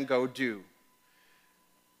 and then go do.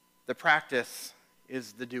 The practice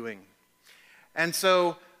is the doing. And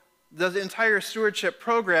so the entire stewardship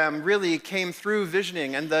program really came through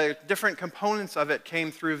visioning, and the different components of it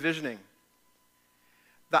came through visioning.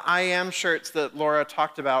 The I Am shirts that Laura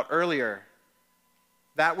talked about earlier,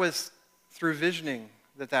 that was through visioning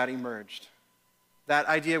that emerged. That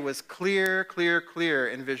idea was clear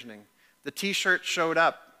in visioning. The t-shirt showed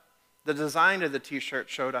up. The design of the t-shirt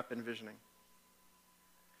showed up in visioning.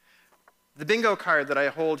 The bingo card that I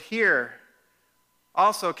hold here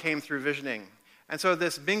also came through visioning. And so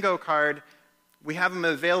this bingo card, we have them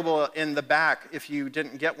available in the back if you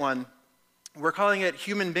didn't get one. We're calling it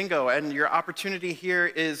Human Bingo, and your opportunity here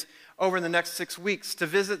is over the next 6 weeks to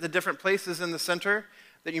visit the different places in the center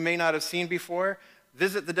that you may not have seen before,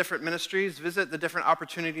 visit the different ministries, visit the different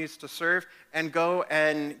opportunities to serve, and go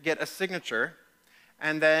and get a signature.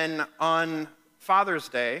 And then on Father's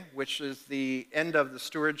Day, which is the end of the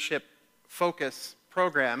Stewardship Focus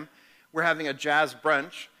program, we're having a jazz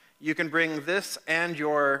brunch. You can bring this and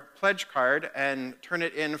your pledge card and turn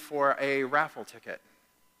it in for a raffle ticket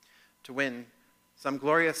to win some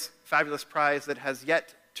glorious, fabulous prize that has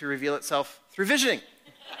yet to reveal itself through visioning.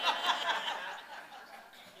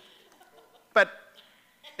 But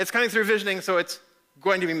it's coming through visioning, so it's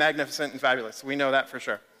going to be magnificent and fabulous. We know that for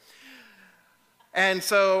sure. And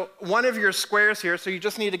so one of your squares here, so you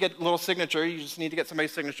just need to get a little signature. You just need to get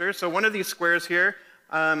somebody's signature. So one of these squares here,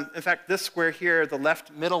 in fact, this square here, the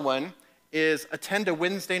left middle one, is attend a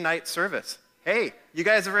Wednesday night service. Hey, you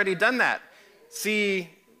guys have already done that. See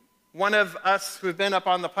one of us who've been up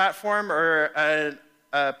on the platform or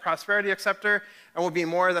a prosperity acceptor, and we'll be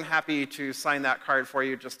more than happy to sign that card for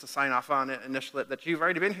you just to sign off on it, initial it, that you've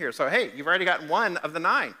already been here. So hey, you've already gotten one of the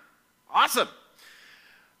 9. Awesome.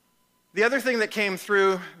 The other thing that came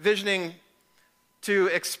through visioning to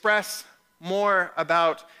express more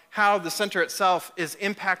about how the center itself is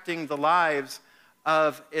impacting the lives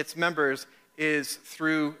of its members is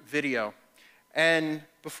through video. And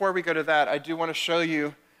before we go to that, I do want to show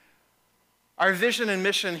you our vision and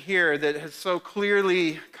mission here that has so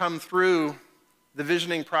clearly come through the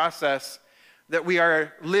visioning process that we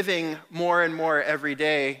are living more and more every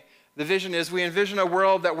day. The vision is we envision a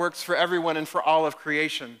world that works for everyone and for all of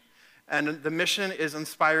creation. And the mission is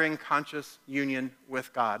inspiring conscious union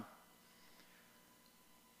with God.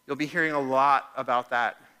 You'll be hearing a lot about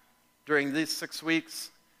that during these 6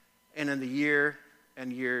 weeks and in the year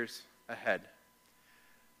and years ahead.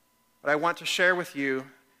 But I want to share with you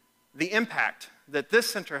the impact that this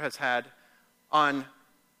center has had on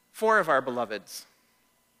 4 of our beloveds.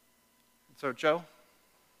 So, Joe?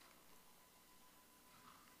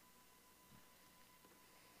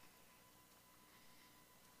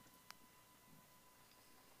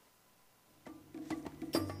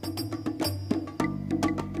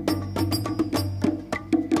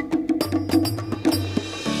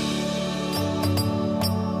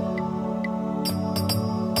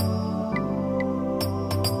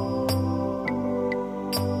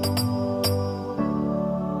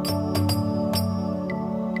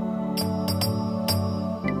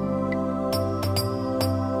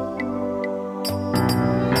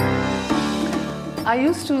 I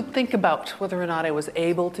used to think about whether or not I was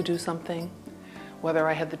able to do something, whether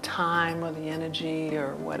I had the time or the energy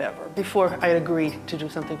or whatever, before I'd agree to do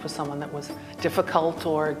something for someone that was difficult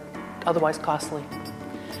or otherwise costly.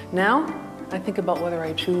 Now, I think about whether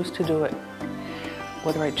I choose to do it,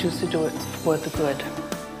 whether I choose to do it for the good.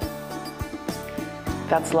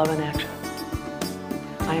 That's love in action.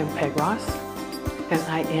 I am Peg Ross, and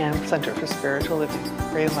I am Center for Spiritual Living,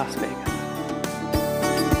 Greater Las Vegas.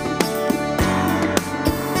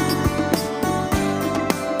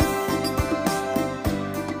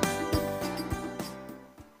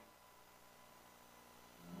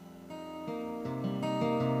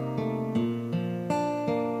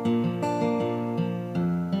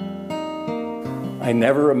 I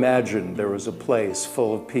never imagined there was a place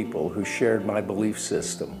full of people who shared my belief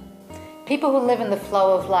system. People who live in the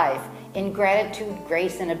flow of life, in gratitude,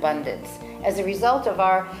 grace, and abundance. As a result of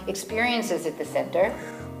our experiences at the center,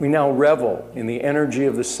 We now revel in the energy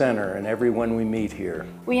of the center and everyone we meet here.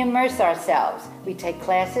 we immerse ourselves. We take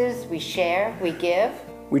classes, we share, we give.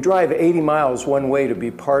 We drive 80 miles one way to be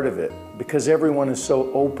part of it because everyone is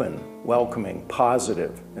so open, welcoming,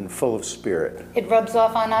 positive, and full of spirit. It rubs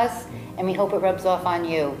off on us, and we hope it rubs off on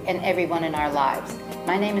you and everyone in our lives.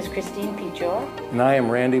 My name is Christine Pichor. And I am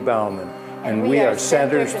Randy Bauman, and we are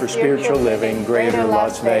Centers for Spiritual Living, Greater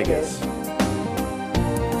Las Vegas.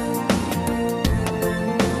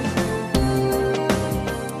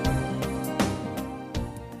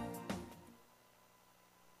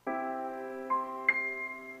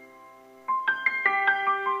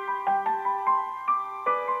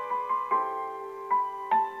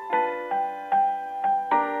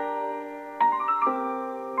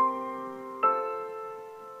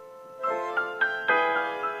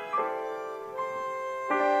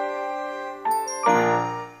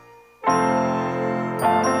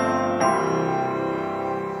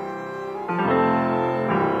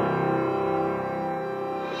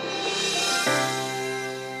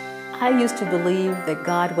 I used to believe that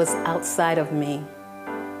God was outside of me.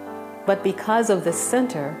 But because of the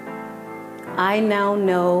center, I now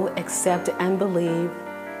know, accept, and believe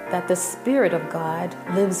that the Spirit of God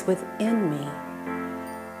lives within me.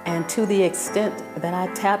 And to the extent that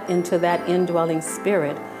I tap into that indwelling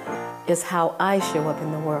Spirit is how I show up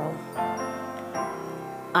in the world.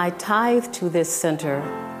 I tithe to this center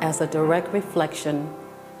as a direct reflection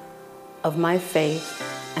of my faith,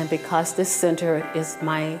 and because this center is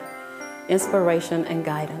my inspiration and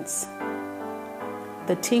guidance.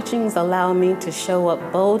 The teachings allow me to show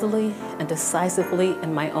up boldly and decisively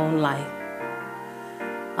in my own life.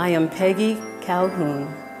 I am Peggy Calhoun,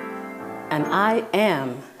 and I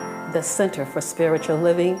am the Center for Spiritual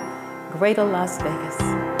Living, Greater Las Vegas.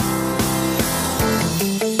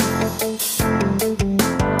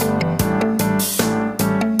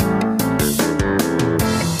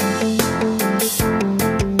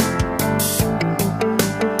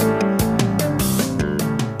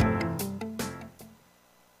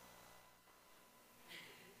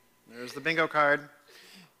 There's the bingo card.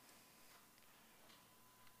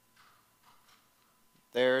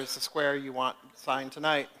 There's the square you want signed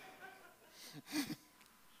tonight. And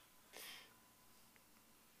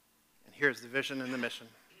here's the vision and the mission.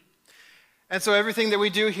 And so everything that we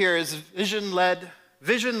do here is vision-led,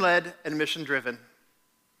 and mission-driven.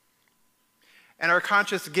 And our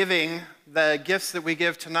conscious giving, the gifts that we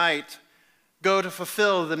give tonight, go to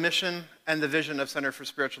fulfill the mission and the vision of Center for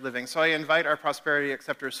Spiritual Living. So I invite our prosperity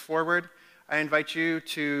acceptors forward. I invite you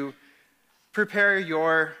to prepare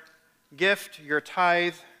your gift, your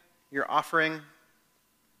tithe, your offering.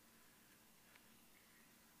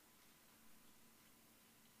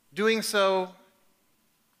 Doing so,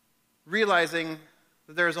 realizing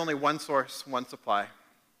that there is only one source, one supply,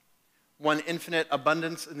 one infinite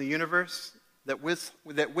abundance in the universe that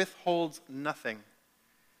withholds nothing.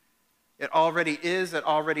 It already is, it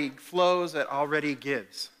already flows, it already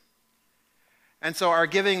gives. And so our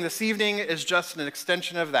giving this evening is just an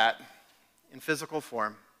extension of that in physical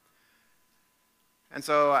form. And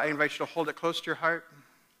so I invite you to hold it close to your heart.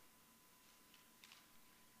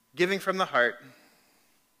 Giving from the heart,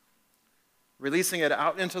 releasing it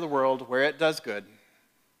out into the world where it does good.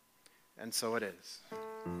 And so it is.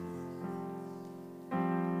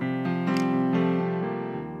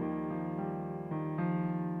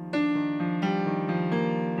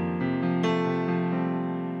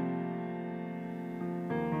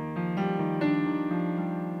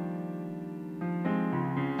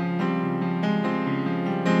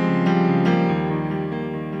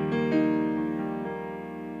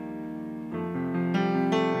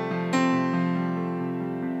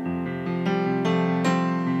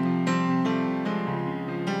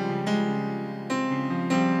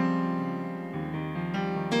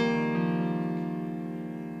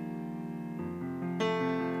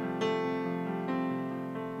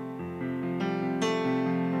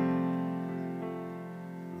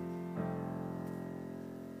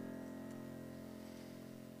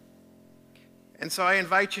 And so I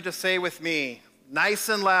invite you to say with me, nice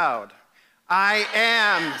and loud, I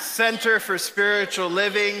am Center for Spiritual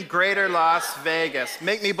Living, Greater Las Vegas.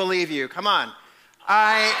 Make me believe you. Come on.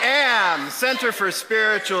 I am Center for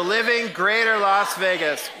Spiritual Living, Greater Las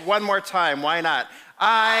Vegas. One more time. Why not?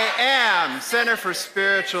 I am Center for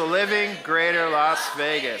Spiritual Living, Greater Las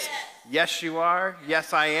Vegas. Yes, you are.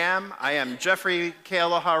 Yes, I am. I am Jeffrey K.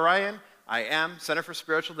 Aloha Ryan. I am Center for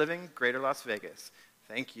Spiritual Living, Greater Las Vegas.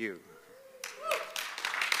 Thank you.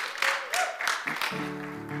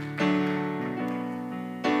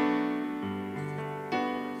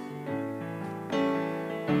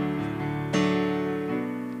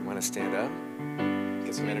 Want to stand up?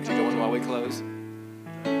 Get some energy going while we close.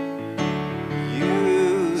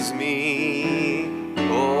 Use me,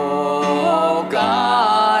 oh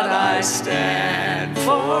God, I stand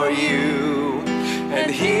for you,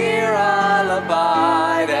 and here I'll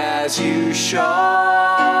abide as you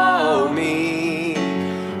show me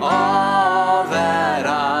all that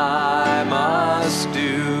I must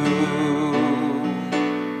do.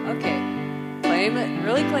 Okay, claim it,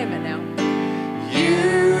 really claim it now.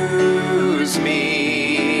 Use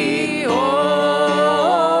me,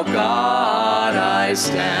 oh God, I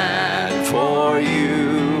stand for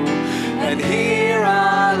you, and here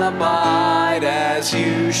I'll abide as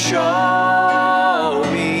you show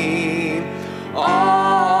me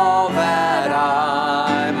all that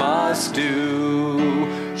I must do.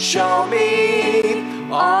 Show me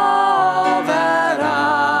all that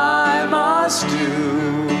I must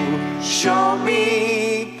do. Show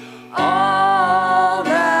me all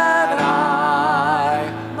that I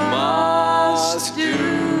must do.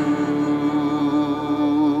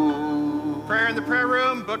 Prayer in the prayer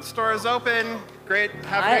room. Bookstore is open. Great.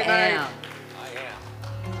 Have a great night. am.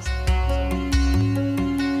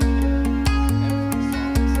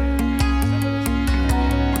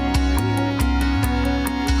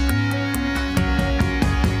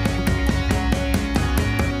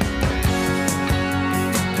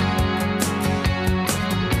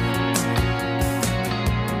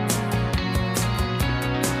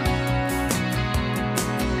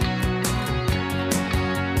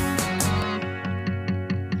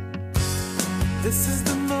 This is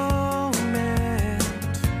the moment,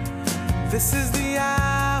 this is the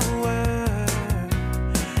hour,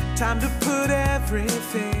 time to put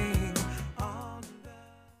everything